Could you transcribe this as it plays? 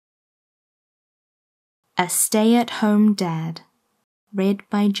A Stay-at-Home Dad, read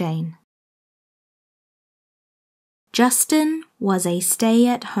by Jane. Justin was a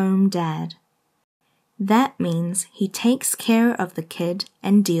stay-at-home dad. That means he takes care of the kid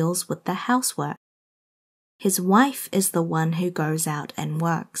and deals with the housework. His wife is the one who goes out and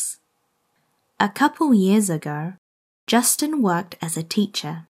works. A couple years ago, Justin worked as a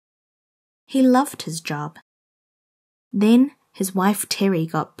teacher. He loved his job. Then his wife Terry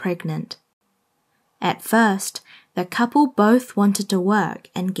got pregnant. At first, the couple both wanted to work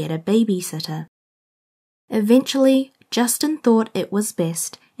and get a babysitter. Eventually, Justin thought it was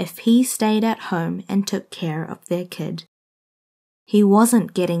best if he stayed at home and took care of their kid. He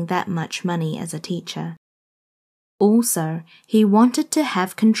wasn't getting that much money as a teacher. Also, he wanted to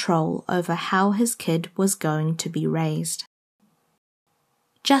have control over how his kid was going to be raised.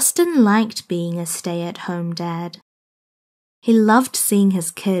 Justin liked being a stay-at-home dad. He loved seeing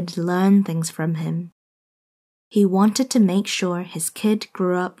his kid learn things from him. He wanted to make sure his kid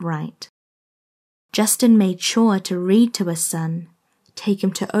grew up right. Justin made sure to read to his son, take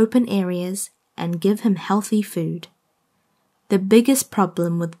him to open areas, and give him healthy food. The biggest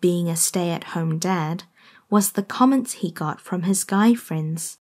problem with being a stay-at-home dad was the comments he got from his guy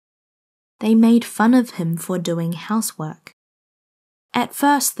friends. They made fun of him for doing housework. At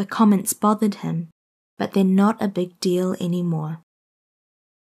first, the comments bothered him, but they're not a big deal anymore.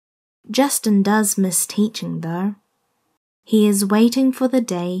 Justin does miss teaching, though. He is waiting for the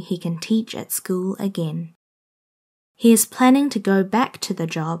day he can teach at school again. He is planning to go back to the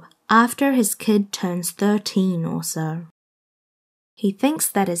job after his kid turns 13 or so. He thinks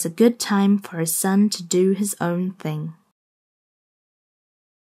that is a good time for his son to do his own thing.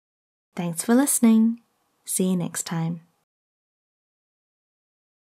 Thanks for listening. See you next time.